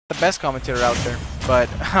the best commentator out there. But,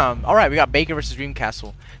 alright, we got Baker versus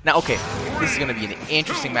DreamCastle. Now, okay, this is going to be an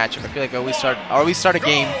interesting matchup. I feel like I always start a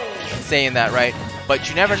game saying that, right? But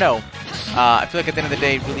you never know. I feel like at the end of the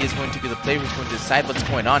day, it really is going to be the player who's going to decide what's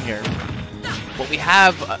going on here. But we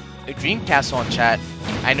have a DreamCastle on chat.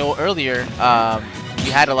 I know earlier we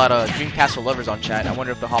had a lot of DreamCastle lovers on chat. I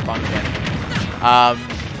wonder if they'll hop on again.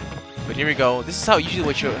 But here we go. This is how usually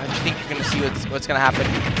what you think you're going to see what's going to happen.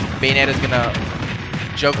 Bayonetta's going to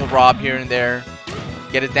juggle Rob here and there,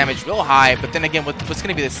 get his damage real high. But then again, what's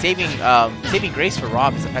going to be the saving grace for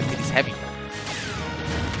Rob is the fact that he's heavy.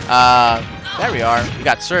 There we are. We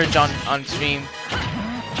got Surge on stream,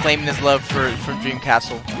 claiming his love for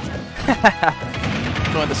DreamCastle.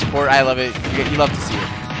 Throwing the support. I love it. You love to see it.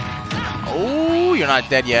 Oh, you're not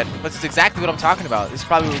dead yet. But it's exactly what I'm talking about. This is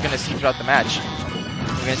probably what we're going to see throughout the match.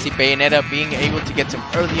 We're going to see Bayonetta being able to get some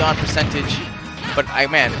early on percentage. But,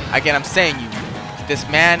 man, again, I'm saying this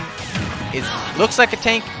man looks like a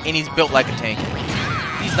tank, and he's built like a tank.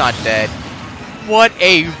 He's not dead. What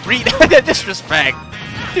a disrespect.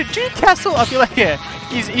 Dude, DreamCastle, I feel like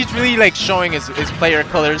he's really like showing his player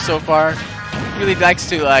colors so far. He really likes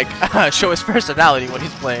to like show his personality when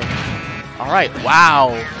he's playing. Alright,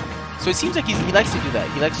 wow. So it seems like he likes to do that.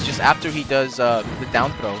 He likes to just, after he does the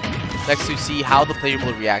down throw, he likes to see how the player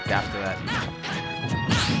will react after that.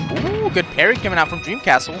 Ooh, good parry coming out from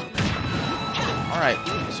DreamCastle. Alright,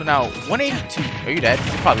 so now 182. Are you dead?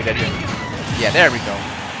 You're probably dead here. Yeah, there we go.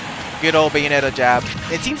 Good old Bayonetta jab.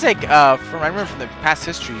 It seems like, I remember from the past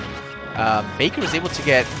history, Baker was able to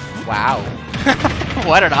get, wow.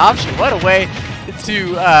 What an option. What a way to,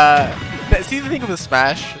 see the thing with the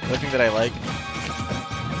Smash, the thing that I like.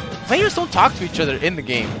 Players don't talk to each other in the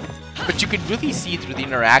game, but you could really see through the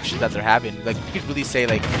interactions that they're having. Like, you could really say,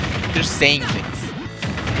 like, they're saying things.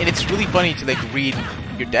 And it's really funny to, like, read,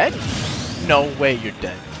 you're dead? No way you're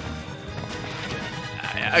dead.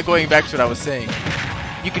 Going back to what I was saying.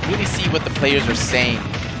 You can really see what the players are saying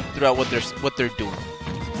throughout what they're doing.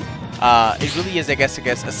 It really is, I guess, a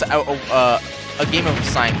game of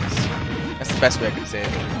silence. That's the best way I can say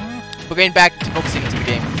it. But going back to focusing into the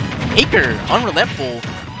game, Baker, unrelenting,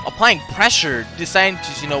 applying pressure, deciding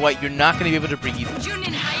to, you know what, you're not going to be able to breathe.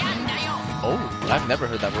 Oh, I've never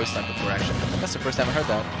heard that voice line before, actually. That's the first time I heard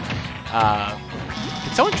that.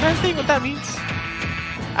 Can someone translate what that means?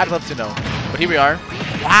 I'd love to know. But here we are.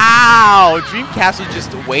 Wow! DreamCastle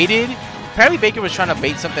just waited. Apparently Baker was trying to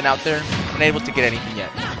bait something out there. Unable to get anything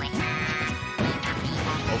yet.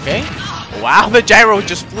 Okay. Wow, the gyro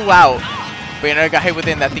just flew out. Bayonetta got hit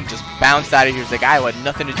within. That thing just bounced out of here. He's like, I had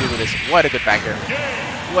nothing to do with this. What a good backer.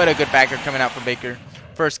 What a good backer coming out from Baker.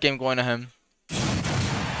 First game going to him.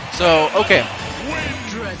 So, okay.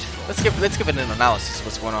 Let's give it an analysis of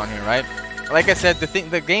what's going on here, right? Like I said,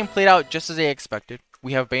 the game played out just as I expected.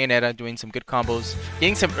 We have Bayonetta doing some good combos,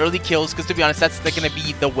 getting some early kills, because to be honest, that's going to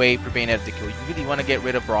be the way for Bayonetta to kill. You really want to get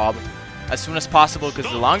rid of Rob as soon as possible,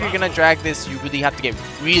 because the longer you're going to drag this, you really have to get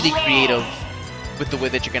really creative with the way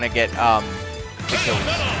that you're going to get the kills.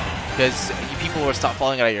 Because people will stop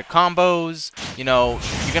falling out of your combos. You know,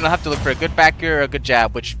 you're going to have to look for a good backer or a good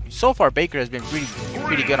jab, which so far Baker has been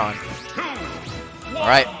pretty good on.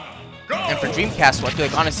 Alright. And for DreamCastle, I feel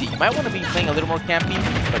like, honestly, you might want to be playing a little more campy,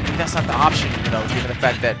 but that's not the option, you know, given the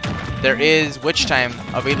fact that there is Witch Time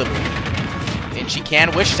available. And she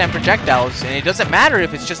can Witch Time projectiles, and it doesn't matter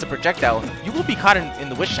if it's just a projectile. You will be caught in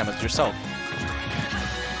the Witch Time as yourself.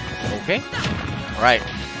 Okay. Alright.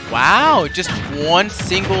 Wow, just one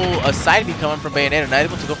single side beat coming from Bayonetta, not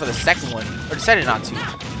able to go for the second one, or decided not to.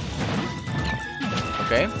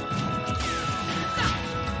 Okay.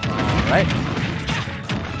 Alright.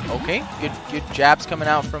 Okay, good jabs coming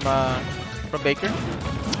out from Baker.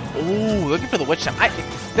 Ooh, looking for the Witch Time.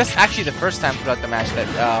 That's actually the first time throughout the match that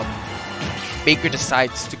Baker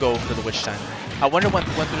decides to go for the Witch Time. I wonder what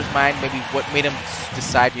went through his mind, maybe what made him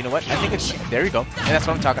decide, you know what, I think it's, there you go. And that's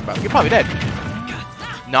what I'm talking about. You're probably dead.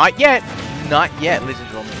 Not yet. Not yet, ladies and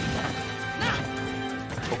gentlemen.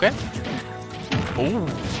 Okay. Ooh.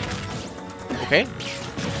 Okay.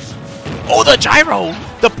 Oh, the gyro!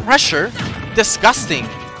 The pressure! Disgusting.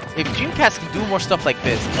 If DreamCastle can do more stuff like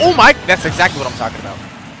this, oh my, that's exactly what I'm talking about.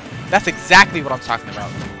 That's exactly what I'm talking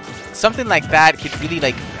about. Something like that could really,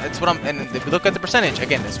 like, that's what I'm, and if we look at the percentage,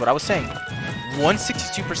 again, that's what I was saying.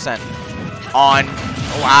 162% on,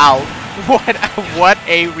 wow, what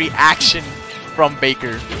a reaction from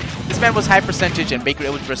Baker. This man was high percentage and Baker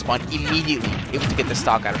able to respond immediately, able to get the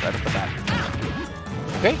stock out of the bat.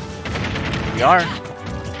 Okay, here we are.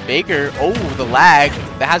 Baker, oh, the lag.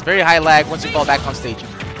 That has very high lag once you fall back on stage.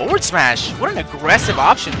 Forward smash. What an aggressive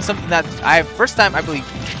option. Something that first time I believe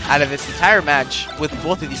out of this entire match with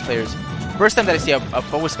both of these players. First time that I see a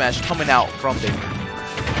forward smash coming out from Baker.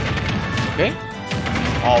 Okay.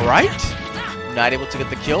 All right. Not able to get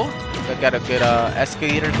the kill. But got a good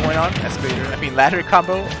escalator going on. Ladder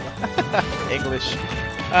combo. English.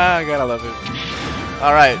 I gotta love it.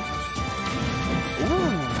 All right.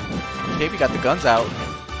 Ooh. Okay, we got the guns out.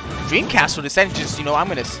 DreamCastle decided to just, you know, I'm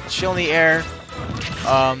gonna chill in the air.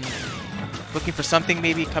 Looking for something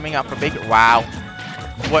maybe coming out from Baker. Wow.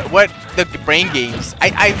 What the brain games.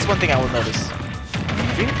 It's one thing I will notice.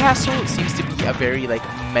 DreamCastle seems to be a very like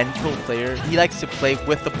mental player. He likes to play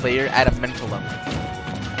with the player at a mental level.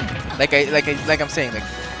 Like I'm saying, like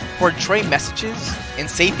portray messages and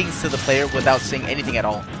say things to the player without saying anything at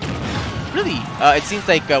all. Really, it seems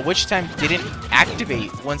like Witch Time didn't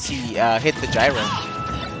activate once he hit the gyro.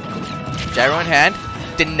 Gyro in hand,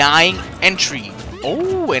 denying entry.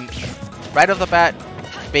 Oh, and right off the bat,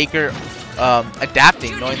 Baker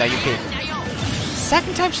adapting, knowing that you can.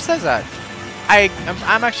 Second time she says that.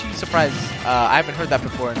 I'm actually surprised. I haven't heard that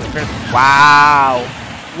before. Wow,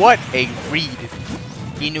 what a read.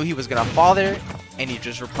 He knew he was gonna fall there, and he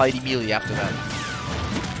just replied immediately after that.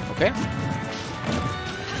 Okay.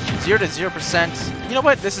 0 to 0%. You know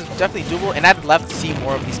what? This is definitely doable, and I'd love to see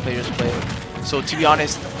more of these players play. So to be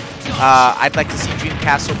honest, I'd like to see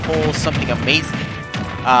DreamCastle pull something amazing.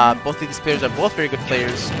 Both of these players are both very good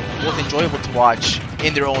players, both enjoyable to watch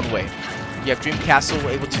in their own way. You have DreamCastle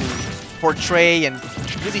able to portray and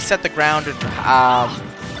really set the ground and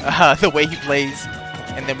the way he plays,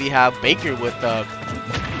 and then we have Baker with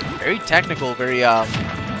very technical, very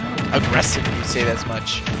aggressive, if you say that as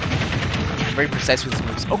much. Very precise with his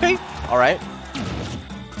moves. Okay, alright.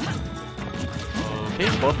 Okay,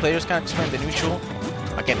 both players kind of just playing the neutral.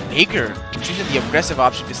 Again, Baker choosing the aggressive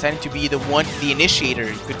option, deciding to be the initiator,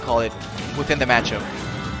 you could call it, within the matchup.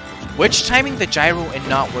 Which timing the gyro and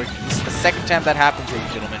not working. This is the second time that happens, ladies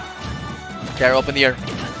and gentlemen. Gyro up in the air.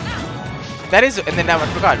 That is, and then now I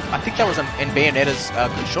forgot. I think that was in Bayonetta's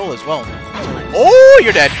control as well. Oh,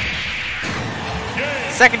 you're dead.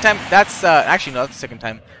 Second time. That's actually no, that's the second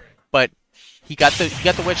time. But he got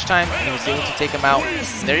the witch time, and he was able to take him out.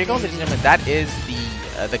 There you go, ladies and gentlemen. That is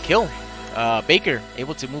the kill. Baker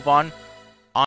able to move on